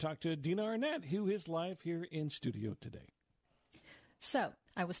 855-ROSE-123 to talk to Dina Arnett, who is live here in studio today. So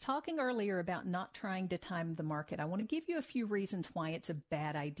I was talking earlier about not trying to time the market. I want to give you a few reasons why it's a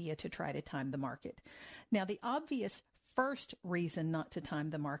bad idea to try to time the market. Now, the obvious first reason not to time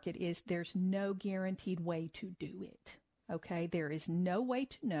the market is there's no guaranteed way to do it. Okay, there is no way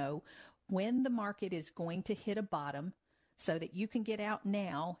to know when the market is going to hit a bottom so that you can get out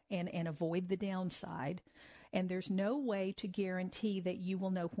now and avoid the downside. And there's no way to guarantee that you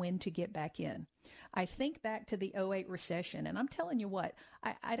will know when to get back in. I think back to the 2008 recession, and I'm telling you what,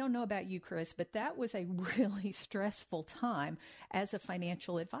 I don't know about you, Chris, but that was a really stressful time as a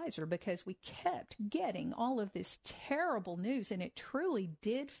financial advisor because we kept getting all of this terrible news, and it truly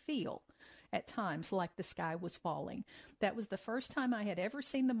did feel at times like the sky was falling. That was the first time I had ever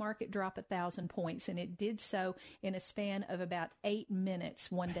seen the market drop 1,000 points, and it did so in a span of about 8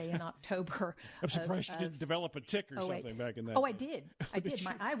 minutes one day in October. I'm surprised you didn't develop a tick or something back in that. Oh, I did.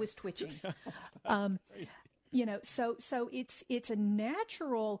 My eye was twitching. You know, so it's a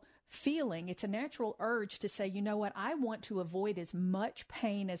natural feeling. It's a natural urge to say, you know what, I want to avoid as much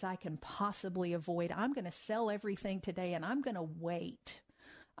pain as I can possibly avoid. I'm going to sell everything today, and I'm going to wait.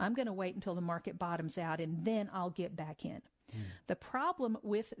 I'm going to wait until the market bottoms out, and then I'll get back in. The problem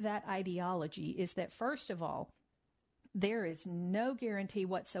with that ideology is that, first of all, there is no guarantee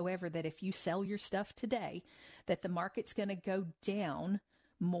whatsoever that if you sell your stuff today, that the market's going to go down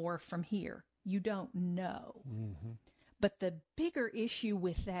more from here. You don't know. But the bigger issue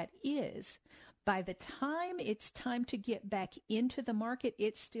with that is, by the time it's time to get back into the market,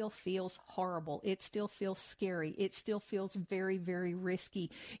 it still feels horrible. It still feels scary. It still feels very, very risky.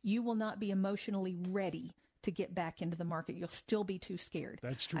 You will not be emotionally ready to get back into the market. You'll still be too scared.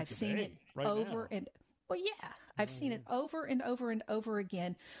 That's true. I've seen it over and I've seen it over and over and over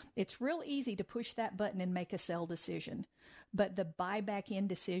again. It's real easy to push that button and make a sell decision, but the buy back in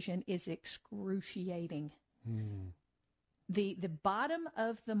decision is excruciating. The bottom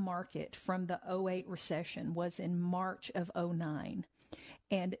of the market from the 2008 recession was in March of 2009.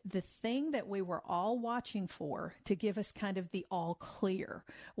 And the thing that we were all watching for to give us kind of the all clear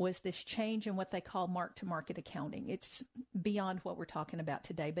was this change in what they call mark-to-market accounting. It's beyond what we're talking about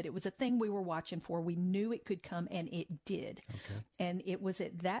today, but it was a thing we were watching for. We knew it could come, and it did. And it was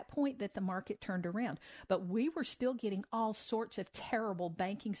at that point that the market turned around. But we were still getting all sorts of terrible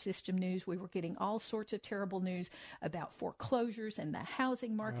banking system news. We were getting all sorts of terrible news about foreclosures and the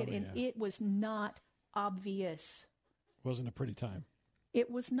housing market, and it was not obvious. Wasn't a pretty time. It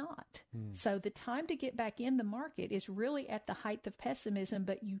was not. So the time to get back in the market is really at the height of pessimism,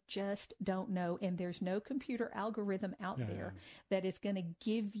 but you just don't know. And there's no computer algorithm out there that is going to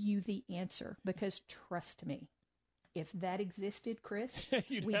give you the answer, because trust me, if that existed, Chris,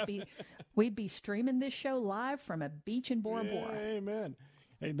 we'd be streaming this show live from a beach in Bora Bora. Amen.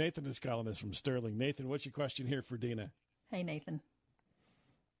 Hey, Nathan is calling us from Sterling. Nathan, what's your question here for Dina? Hey, Nathan.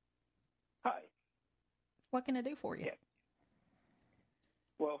 Hi. What can I do for you? Yeah.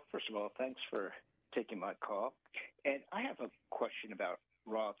 Well, first of all, thanks for taking my call. And I have a question about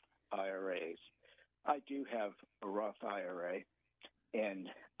Roth IRAs. I do have a Roth IRA, and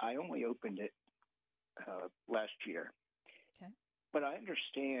I only opened it last year. Okay. But I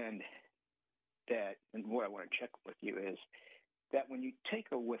understand that, and what I want to check with you is that when you take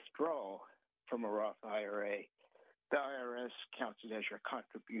a withdrawal from a Roth IRA, the IRS counts it as your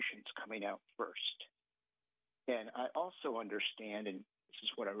contributions coming out first. And I also understand, and this is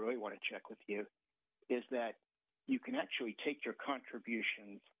what I really want to check with you, is that you can actually take your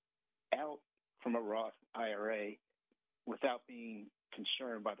contributions out from a Roth IRA without being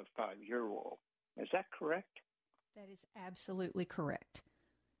concerned by the 5-year rule. Is that correct? That is absolutely correct.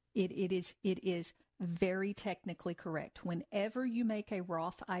 It is very technically correct. Whenever you make a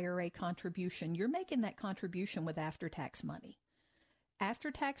Roth IRA contribution, you're making that contribution with after-tax money.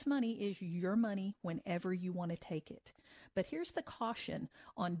 After-tax money is your money whenever you want to take it. But here's the caution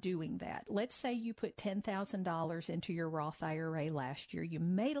on doing that. Let's say you put $10,000 into your Roth IRA last year. You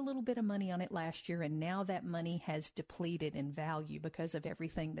made a little bit of money on it last year, and now that money has depleted in value because of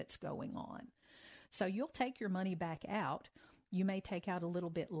everything that's going on. So you'll take your money back out. You may take out a little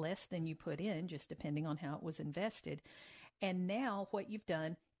bit less than you put in, just depending on how it was invested. And now what you've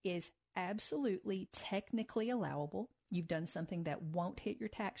done is absolutely technically allowable. You've done something that won't hit your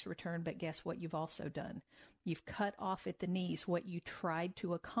tax return, but guess what you've also done? You've cut off at the knees what you tried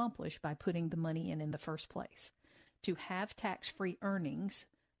to accomplish by putting the money in the first place. To have tax-free earnings,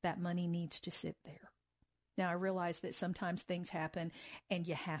 that money needs to sit there. Now, I realize that sometimes things happen and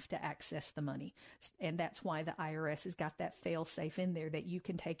you have to access the money. And that's why the IRS has got that fail-safe in there that you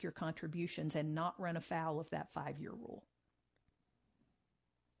can take your contributions and not run afoul of that 5-year rule.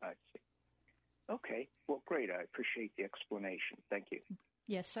 I see. Okay. Well, great. I appreciate the explanation. Thank you.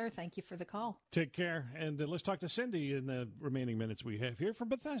 Yes, sir. Thank you for the call. Take care. And let's talk to Cindy in the remaining minutes we have here from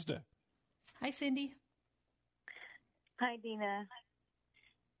Bethesda. Hi, Cindy. Hi, Dina.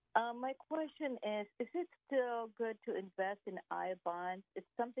 My question is it still good to invest in I-bonds? It's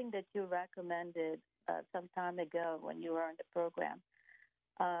something that you recommended some time ago when you were on the program,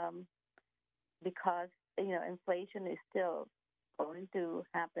 because, inflation is still going to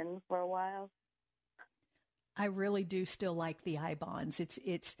happen for a while. I really do still like the I-bonds.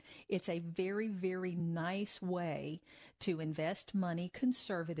 It's a very, very nice way to invest money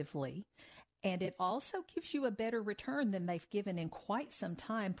conservatively. And it also gives you a better return than they've given in quite some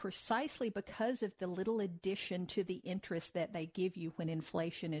time, precisely because of the little addition to the interest that they give you when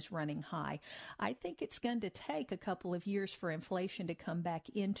inflation is running high. I think it's going to take a couple of years for inflation to come back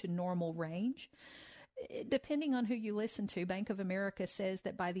into normal range. Depending on who you listen to, Bank of America says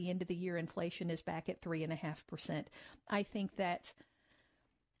that by the end of the year, inflation is back at 3.5%. I think that's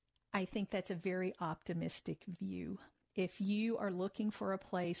a very optimistic view. If you are looking for a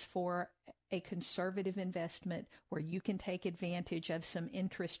place for a conservative investment where you can take advantage of some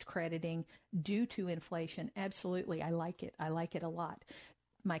interest crediting due to inflation, absolutely, I like it. I like it a lot.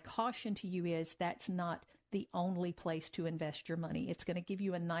 My caution to you is that's not the only place to invest your money. It's going to give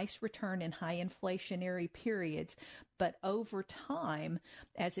you a nice return in high inflationary periods, but over time,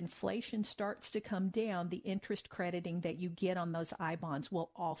 as inflation starts to come down, the interest crediting that you get on those I-bonds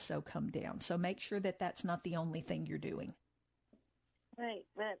will also come down. So make sure that that's not the only thing you're doing. Right,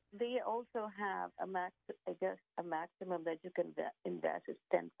 but they also have a maximum that you can invest is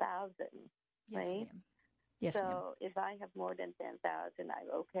 $10,000, right? Yes, ma'am. Yes, so ma'am. if I have more than $10,000,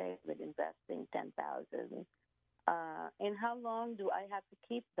 I'm okay with investing $10,000. And how long do I have to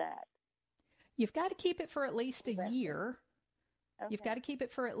keep that? You've got to keep it for at least a year. Okay. You've got to keep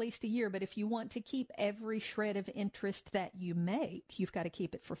it for at least a year. But if you want to keep every shred of interest that you make, you've got to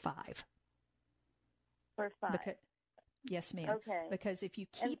keep it for 5. For 5. Yes, ma'am. Okay. Because if you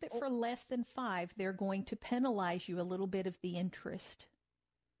keep it for less than 5, they're going to penalize you a little bit of the interest.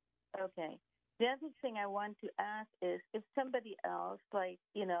 Okay. The other thing I want to ask is if somebody else, like,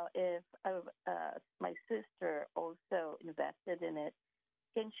 if my sister also invested in it,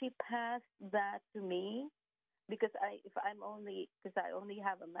 can she pass that to me? Because I only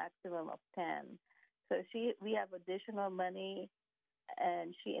have a maximum of 10. So we have additional money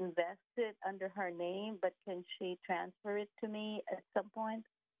and she invested under her name, but can she transfer it to me at some point?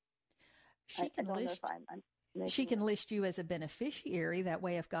 She can list you as a beneficiary. That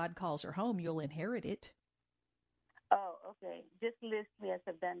way, if God calls her home, you'll inherit it. Oh, okay. Just list me as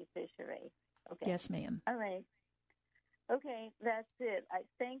a beneficiary. Okay. Yes, ma'am. All right. Okay, that's it. I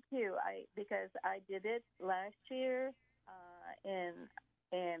thank you. Because I did it last year,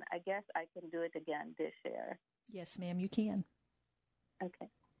 and I guess I can do it again this year. Yes, ma'am, you can. Okay.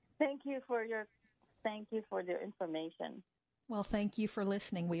 Thank you for your information. Well, thank you for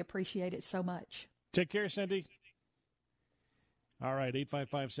listening. We appreciate it so much. Take care, Cindy. All right,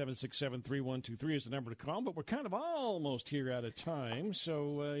 855-767-3123 is the number to call, but we're kind of almost here out of time.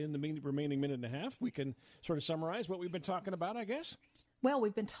 So in the remaining minute and a half, we can sort of summarize what we've been talking about, I guess. Well,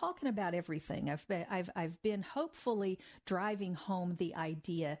 we've been talking about everything. I've been hopefully driving home the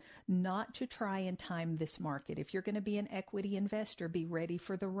idea not to try and time this market. If you're going to be an equity investor, be ready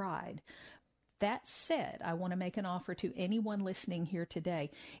for the ride. That said, I want to make an offer to anyone listening here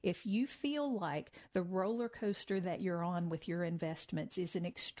today. If you feel like the roller coaster that you're on with your investments is an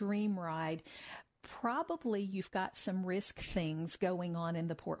extreme ride, probably you've got some risk things going on in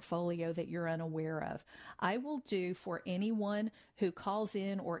the portfolio that you're unaware of. I will do, for anyone who calls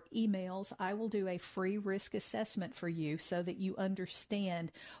in or emails, I will do a free risk assessment for you so that you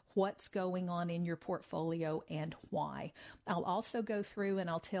understand what's going on in your portfolio and why. I'll also go through and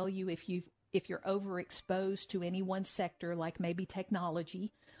I'll tell you if you're overexposed to any one sector, like maybe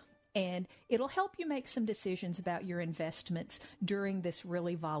technology, and it'll help you make some decisions about your investments during this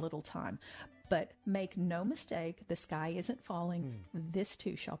really volatile time. But make no mistake, the sky isn't falling. This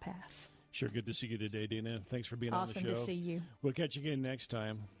too shall pass. Sure, good to see you today, Dina. Thanks for being on the show. Awesome to see you. We'll catch you again next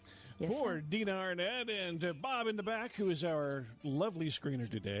time. Yes, for sir. Dina Arnett and Bob in the back, who is our lovely screener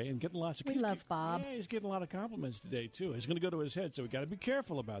today, and getting lots of. We love Bob. Yeah, he's getting a lot of compliments today too. He's going to go to his head, so we got to be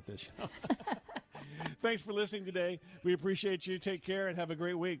careful about this. Thanks for listening today. We appreciate you. Take care and have a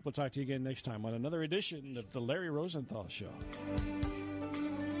great week. We'll talk to you again next time on another edition of the Larry Rosenthal Show.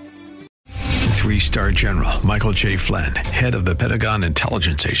 3-star General Michael J. Flynn, head of the Pentagon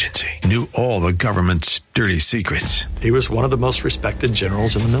Intelligence Agency, knew all the government's dirty secrets. He was one of the most respected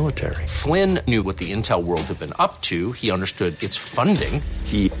generals in the military. Flynn knew what the intel world had been up to. He understood its funding.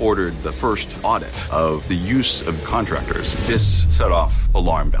 He ordered the first audit of the use of contractors. This set off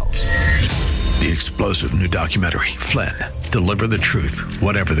alarm bells. The explosive new documentary, Flynn, Deliver the Truth,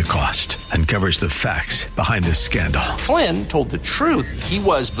 Whatever the Cost, uncovers the facts behind this scandal. Flynn told the truth. He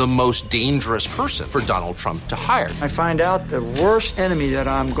was the most dangerous person for Donald Trump to hire. I find out the worst enemy that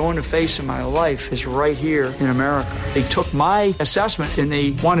I'm going to face in my life is right here in America. They took my assessment and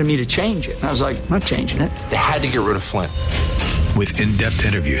they wanted me to change it. And I was like, I'm not changing it. They had to get rid of Flynn. With in-depth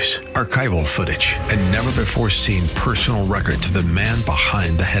interviews, archival footage, and never-before-seen personal records of the man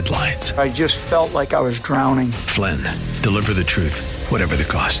behind the headlines. I just felt like I was drowning. Flynn, Deliver the Truth, Whatever the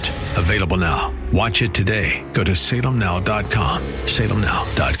Cost. Available now. Watch it today. Go to salemnow.com.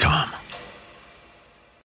 salemnow.com.